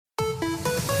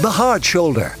The Hard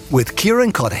Shoulder with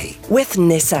Kieran Cuddihy with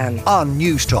Nissan on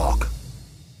News Talk.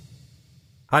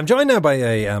 I'm joined now by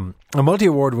a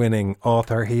multi-award winning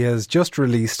author. He has just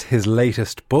released his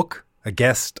latest book, A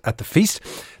Guest at the Feast.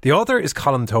 The author is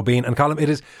Colm Tóibín, and Colm, it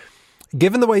is,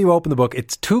 given the way you open the book,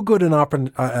 it's too good an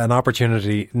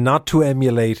opportunity not to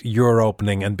emulate your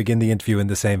opening and begin the interview in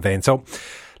the same vein. So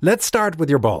let's start with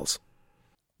your balls.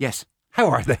 Yes. How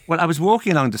are they? Well, I was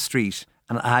walking along the street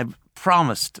and I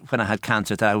promised when I had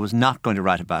cancer that I was not going to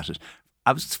write about it.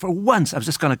 For once, I was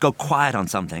just going to go quiet on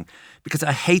something because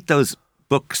I hate those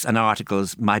books and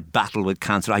articles, my battle with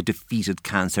cancer, I defeated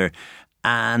cancer.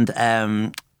 And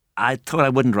I thought I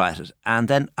wouldn't write it. And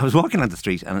then I was walking on the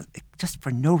street and it just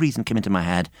for no reason came into my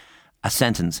head a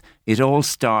sentence. It all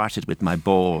started with my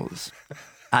balls.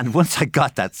 And once I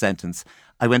got that sentence,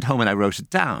 I went home and I wrote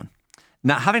it down.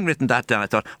 Now, having written that down, I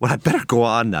thought, well, I better go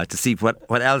on now to see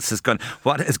what else is going to,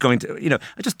 I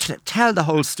just tell the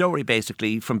whole story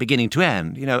basically from beginning to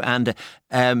end, and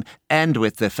end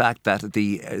with the fact that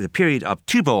the period of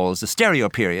two balls, the stereo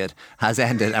period, has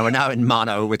ended, and we're now in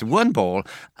mono with one ball,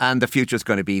 and the future is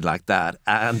going to be like that,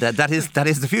 and that is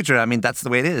the future. I mean, that's the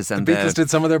way it is. And the Beatles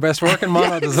did some of their best work in mono.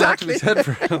 Yeah, exactly. Said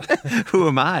for Who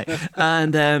am I?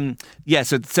 And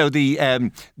so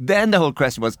then the whole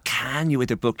question was, can you,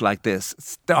 with a book like this,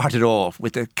 start it off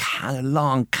with a kind of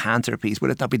long cancer piece?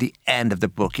 Will it not be the end of the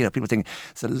book? People think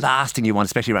it's the last thing you want,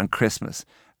 especially around Christmas.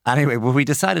 Anyway, well, we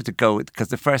decided to go because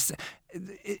the first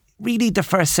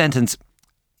sentence,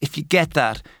 if you get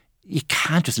that, you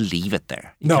can't just leave it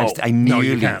there. You can't. I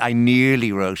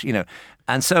nearly wrote,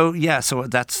 And so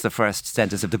that's the first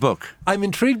sentence of the book. I'm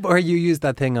intrigued where you use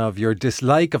that thing of your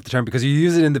dislike of the term, because you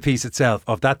use it in the piece itself,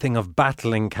 of that thing of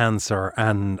battling cancer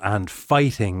and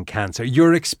fighting cancer.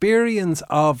 Your experience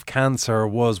of cancer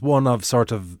was one of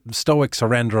sort of stoic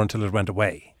surrender until it went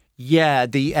away. Yeah,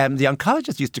 the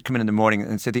oncologist used to come in the morning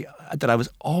and say that I was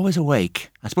always awake.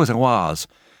 I suppose I was.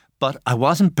 But I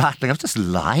wasn't battling, I was just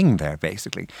lying there,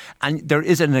 basically. And there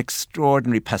is an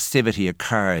extraordinary passivity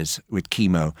occurs with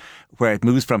chemo, where it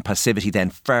moves from passivity then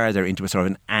further into a sort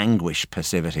of an anguish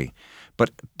passivity.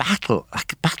 But battle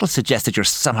suggests that you're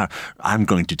somehow, I'm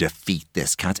going to defeat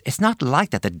this cancer. It's not like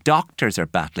that. The doctors are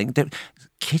battling. The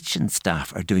kitchen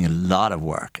staff are doing a lot of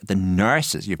work. The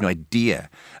nurses, you have no idea.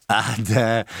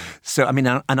 And so, I mean,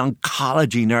 an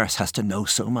oncology nurse has to know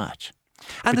so much.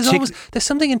 And there's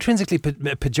something intrinsically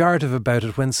pejorative about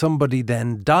it when somebody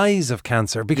then dies of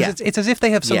cancer, because it's as if they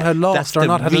have somehow lost or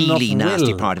not had enough will. That's the really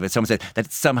nasty part of it. Someone said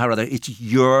that somehow or other it's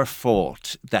your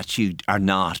fault that you are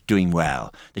not doing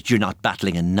well, that you're not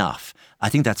battling enough. I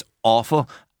think that's awful,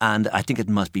 and I think it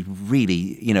must be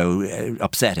really,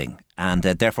 upsetting. And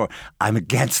therefore, I'm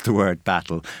against the word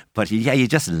battle. But you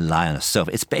just lie on a sofa.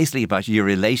 It's basically about your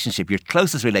relationship. Your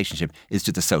closest relationship is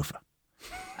to the sofa.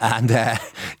 And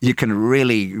you can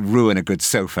really ruin a good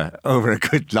sofa over a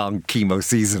good long chemo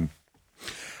season.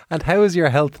 And how is your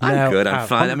health now? I'm good, I'm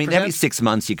fine. 100%? I mean, every 6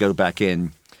 months you go back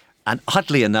in. And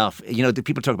oddly enough, the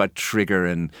people talk about trigger,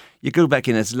 and you go back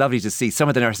in, it's lovely to see. Some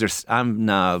of the nurses I'm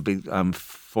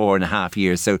 4.5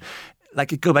 years. So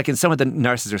like you go back in, some of the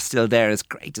nurses are still there. It's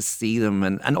great to see them.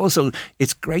 And also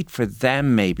it's great for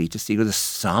them maybe to see there's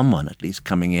someone at least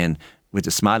coming in with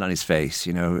a smile on his face,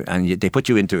 and they put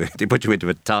you into a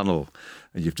tunnel,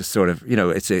 and you've just sort of,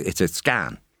 it's a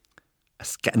scan,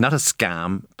 not a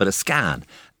scam, but a scan,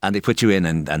 and they put you in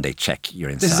and they check your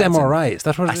insides. This is MRI, is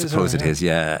that what it is? I suppose it is,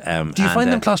 yeah. Do you find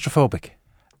them claustrophobic?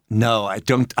 No, I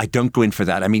don't go in for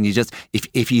that. I mean, you just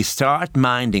if you start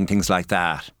minding things like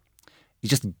that, you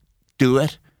just do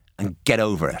it and get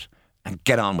over it and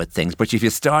get on with things. But if you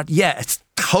start,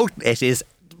 it is.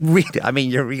 Really, I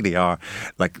mean, you really are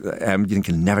like you think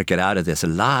you'll never get out of this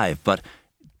alive, but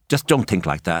just don't think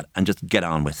like that and just get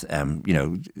on with,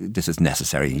 this is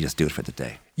necessary. And you just do it for the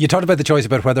day. You talked about the choice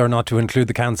about whether or not to include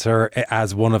the cancer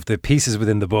as one of the pieces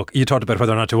within the book. You talked about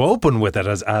whether or not to open with it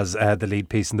as the lead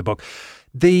piece in the book.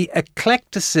 The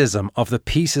eclecticism of the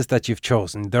pieces that you've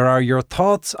chosen. There are your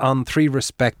thoughts on 3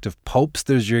 respective popes.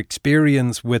 There's your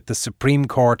experience with the Supreme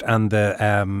Court and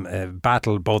the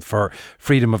battle both for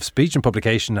freedom of speech and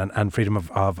publication and freedom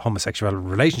of homosexual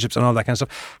relationships and all that kind of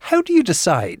stuff. How do you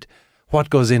decide what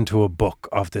goes into a book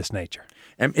of this nature?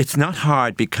 It's not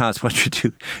hard, because what you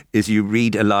do is you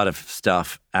read a lot of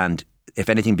stuff, and if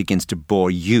anything begins to bore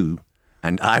you,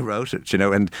 and I wrote it,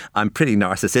 and I'm pretty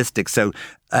narcissistic. So,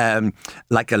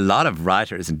 like a lot of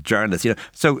writers and journalists,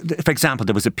 So, for example,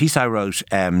 there was a piece I wrote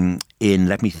in,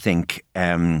 let me think,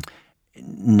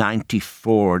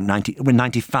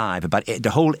 95 about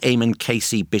the whole Eamon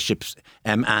Casey bishops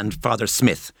and Father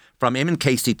Smith, from Eamon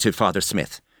Casey to Father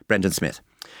Smith, Brendan Smith.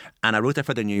 And I wrote that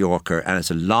for the New Yorker, and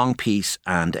it's a long piece,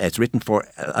 and it's written for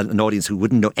an audience who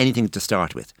wouldn't know anything to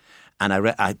start with. And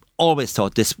I always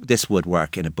thought this would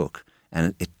work in a book,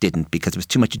 and it didn't, because it was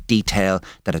too much detail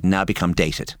that had now become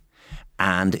dated.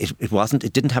 And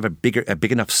it didn't have a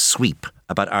big enough sweep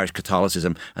about Irish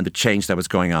Catholicism and the change that was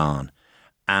going on.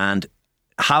 And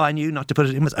how I knew not to put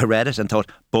it in was I read it and thought,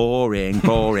 boring,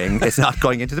 it's not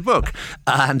going into the book.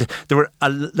 And there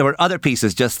were other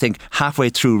pieces, halfway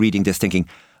through reading this thinking,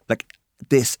 like,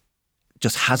 this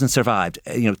just hasn't survived.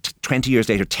 20 years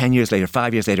later, 10 years later,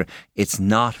 5 years later, it's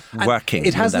not working.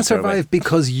 It hasn't survived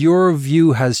because your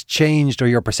view has changed, or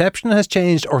your perception has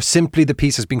changed, or simply the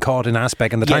piece has been caught in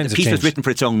aspect and the times have changed. The piece was written for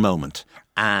its own moment,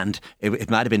 and it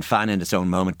might have been fine in its own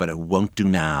moment, but it won't do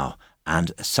now.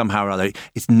 And somehow or other,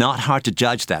 it's not hard to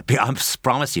judge that. I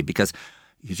promise you, because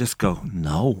you just go,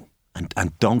 no,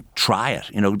 and don't try it.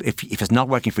 If it's not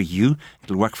working for you,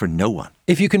 it'll work for no one.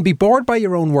 If you can be bored by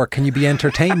your own work, can you be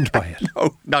entertained by it?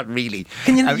 No, not really.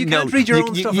 You can't read your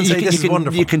own stuff and say, this is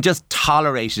wonderful. You can just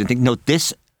tolerate it and think, no,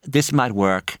 this might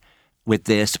work with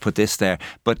this, put this there.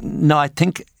 But no, I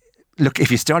think, look, if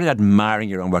you started admiring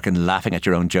your own work and laughing at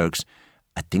your own jokes,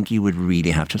 I think you would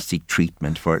really have to seek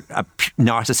treatment for a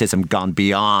narcissism gone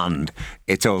beyond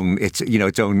its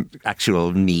own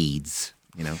actual needs.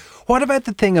 What about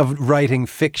the thing of writing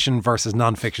fiction versus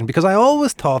non-fiction? Because I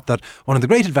always thought that one of the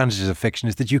great advantages of fiction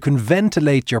is that you can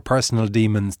ventilate your personal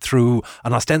demons through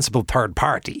an ostensible third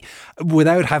party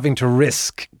without having to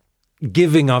risk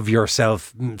giving of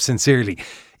yourself sincerely.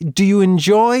 Do you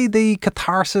enjoy the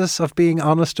catharsis of being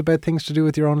honest about things to do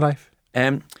with your own life?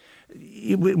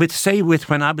 With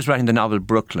when I was writing the novel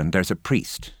Brooklyn, there's a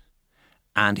priest,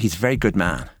 and he's a very good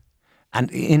man. And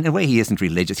in a way, he isn't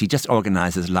religious. He just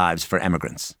organises lives for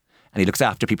emigrants. And he looks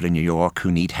after people in New York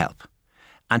who need help.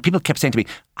 And people kept saying to me,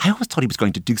 I always thought he was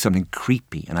going to do something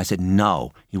creepy. And I said,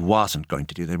 no, he wasn't going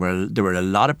to do that. There were a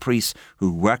lot of priests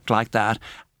who worked like that.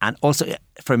 And also,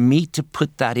 for me to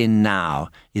put that in now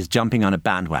is jumping on a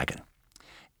bandwagon,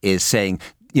 is saying,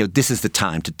 this is the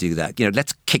time to do that.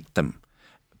 Let's kick them.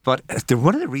 But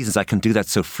one of the reasons I can do that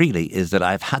so freely is that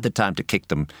I've had the time to kick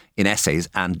them in essays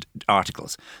and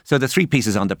articles. So the 3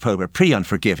 pieces on the Pope are pretty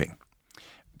unforgiving.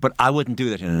 But I wouldn't do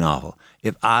that in a novel.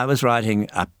 If I was writing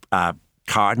a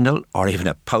cardinal or even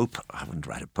a pope, I wouldn't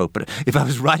write a pope, but if I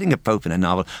was writing a pope in a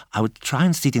novel, I would try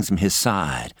and see things from his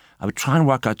side. I would try and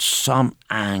work out some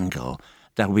angle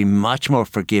that would be much more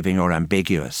forgiving or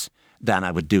ambiguous than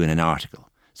I would do in an article.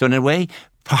 So in a way,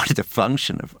 part of the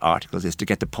function of articles is to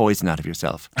get the poison out of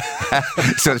yourself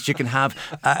so that you can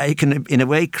in a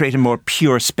way create a more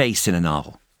pure space in a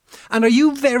novel. And are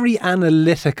you very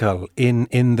analytical in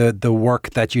the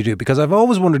work that you do? Because I've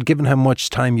always wondered, given how much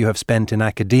time you have spent in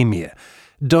academia,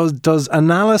 does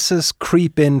analysis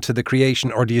creep into the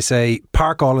creation, or do you say,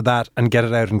 park all of that and get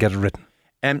it out and get it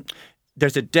written?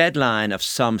 There's a deadline of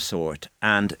some sort.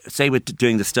 And say with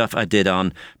doing the stuff I did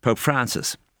on Pope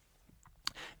Francis,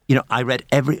 I read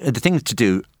the thing to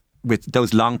do with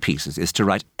those long pieces is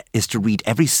to read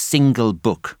every single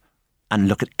book and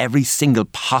look at every single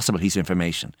possible piece of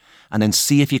information and then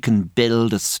see if you can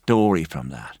build a story from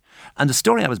that. And the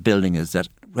story I was building is that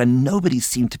when nobody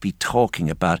seemed to be talking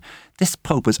about, this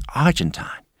Pope was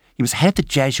Argentine. He was head of the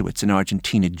Jesuits in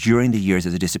Argentina during the years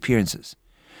of the disappearances.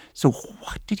 So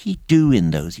what did he do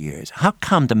in those years? How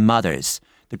come the mothers,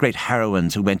 the great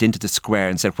heroines who went into the square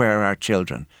and said, where are our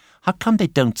children? How come they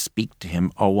don't speak to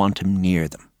him or want him near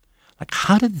them? Like,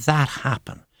 how did that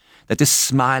happen? That this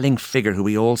smiling figure who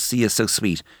we all see as so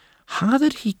sweet, how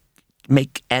did he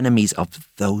make enemies of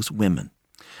those women?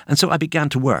 And so I began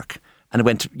to work, and I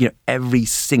went, every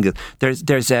single.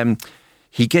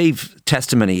 He gave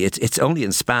testimony. It's only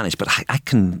in Spanish, but I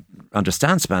can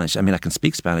understand Spanish. I mean, I can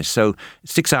speak Spanish. So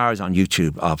 6 hours on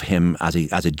YouTube of him as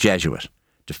a Jesuit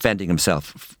defending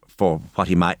himself for what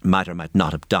he might or might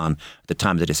not have done at the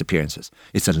time of the disappearances.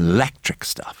 It's electric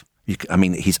stuff.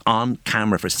 He's on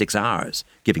camera for 6 hours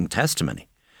giving testimony.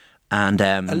 And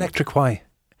electric, why?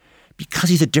 Because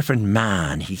he's a different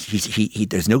man. He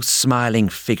there's no smiling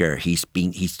figure. He's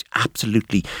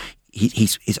absolutely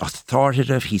he's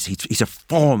authoritative. He's a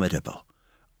formidable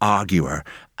arguer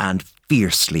and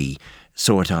fiercely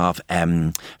sort of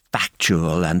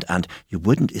factual, and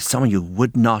it's someone you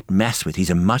would not mess with. He's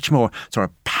a much more sort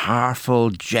of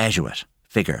powerful Jesuit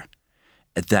figure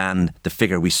than the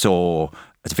figure we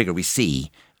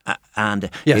see. And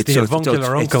yes, the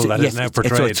avuncular uncle that is now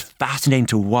portrayed. So it's fascinating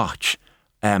to watch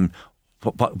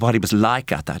what he was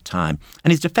like at that time.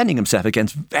 And he's defending himself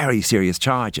against very serious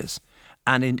charges.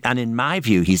 And in my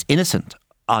view, he's innocent,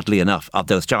 oddly enough, of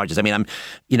those charges. I mean,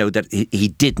 that he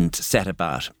didn't set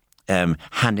about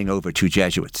handing over 2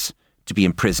 Jesuits to be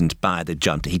imprisoned by the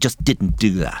junta. He just didn't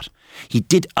do that. He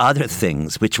did other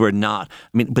things which were not.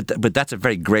 I mean, but that's a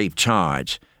very grave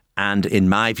charge, and in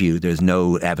my view, there's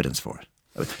no evidence for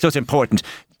it. So it's important.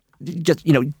 Just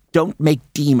don't make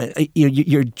demon.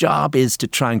 Your job is to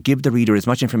try and give the reader as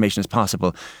much information as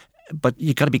possible, but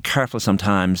you've got to be careful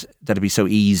sometimes that it'd be so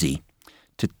easy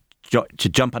to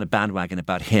jump on a bandwagon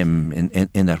about him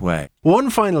in that way. One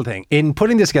final thing, in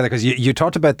putting this together, because you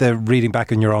talked about the reading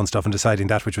back on your own stuff and deciding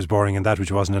that which was boring and that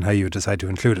which wasn't, and how you would decide to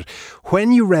include it.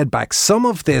 When you read back, some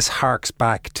of this harks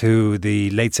back to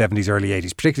the late 70s, early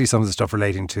 80s, particularly some of the stuff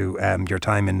relating to your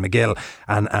time in McGill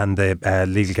and the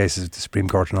legal cases of the Supreme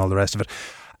Court and all the rest of it.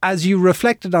 As you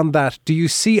reflected on that, do you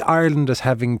see Ireland as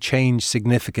having changed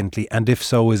significantly? And if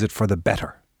so, is it for the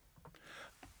better?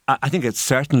 I think it's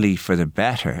certainly for the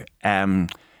better.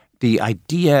 The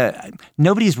idea,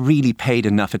 nobody's really paid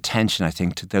enough attention, I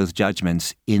think, to those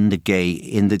judgments in the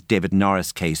David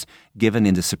Norris case given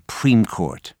in the Supreme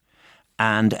Court.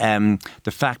 And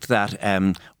the fact that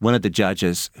one of the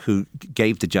judges who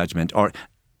gave the judgment, or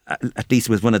at least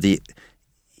was one of the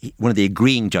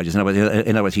agreeing judges, in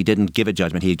other words, he didn't give a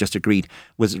judgment, he just agreed,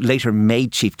 was later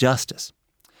made Chief Justice.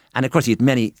 And of course, he had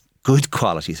many good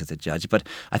qualities as a judge, but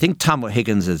I think Tom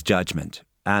O'Higgins' judgment,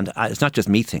 and it's not just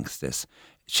me thinks this,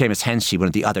 Seamus Henshey, one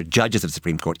of the other judges of the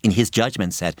Supreme Court, in his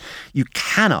judgment said, you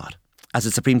cannot, as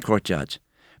a Supreme Court judge,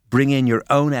 bring in your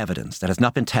own evidence that has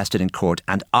not been tested in court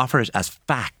and offer it as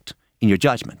fact in your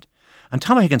judgment. And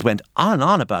Tom O'Higgins went on and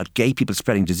on about gay people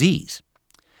spreading disease.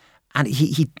 And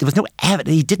there was no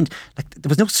evidence, there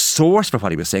was no source for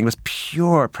what he was saying, it was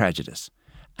pure prejudice.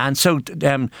 And so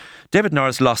David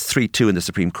Norris lost 3-2 in the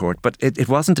Supreme Court, but it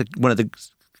wasn't one of the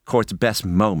court's best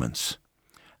moments.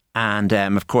 And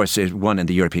of course, it won in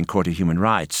the European Court of Human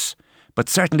Rights. But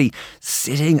certainly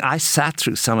I sat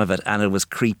through some of it and it was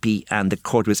creepy and the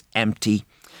court was empty.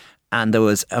 And there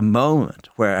was a moment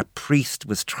where a priest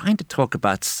was trying to talk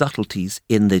about subtleties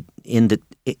in the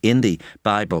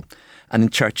Bible and in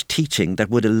church teaching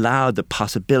that would allow the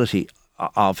possibility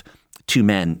of 2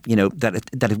 men,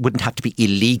 that it wouldn't have to be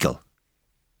illegal.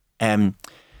 And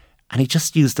he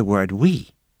just used the word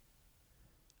we.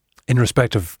 In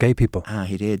respect of gay people?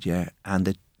 He did, yeah.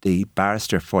 And the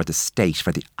barrister for the state,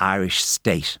 for the Irish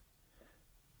state,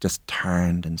 just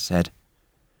turned and said,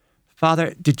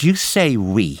 Father, did you say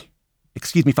we?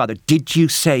 Excuse me, Father, did you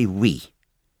say we?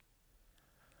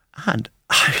 And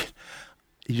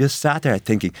you just sat there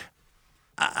thinking,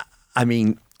 I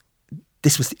mean,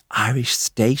 this was the Irish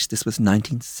state. This was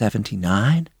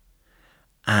 1979.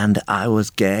 And I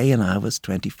was gay and I was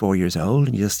 24 years old.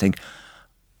 And you just think,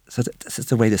 so this is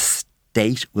the way the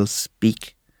state will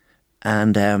speak.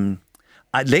 And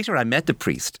later I met the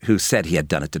priest who said he had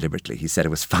done it deliberately. He said it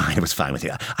was fine with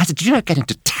you. I said, did you not get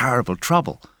into terrible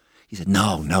trouble? He said,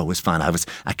 no, it was fine. I was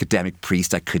academic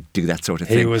priest. I could do that sort of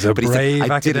thing. He was a brave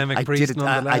academic priest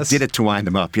nonetheless. I did it to wind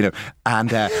him up,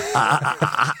 And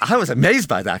I was amazed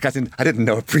by that. I didn't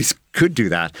know a priest could do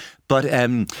that. But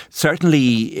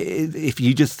certainly, if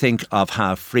you just think of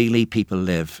how freely people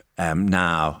live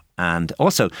now, and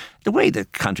also the way the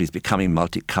country is becoming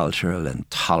multicultural and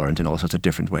tolerant in all sorts of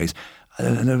different ways,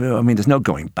 I mean, there's no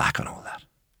going back on all that.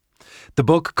 The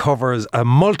book covers a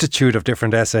multitude of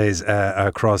different essays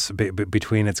across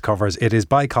between its covers. It is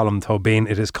by Colm Tóibín.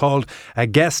 It is called A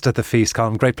Guest at the Feast.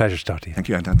 Colm, great pleasure to talk to you. Thank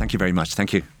you, Anton. Thank you very much.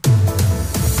 Thank you.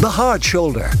 The Hard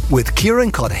Shoulder with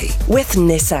Kieran Cuddihy. With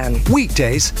Nissan.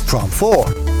 Weekdays from 4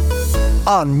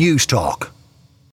 on News Talk.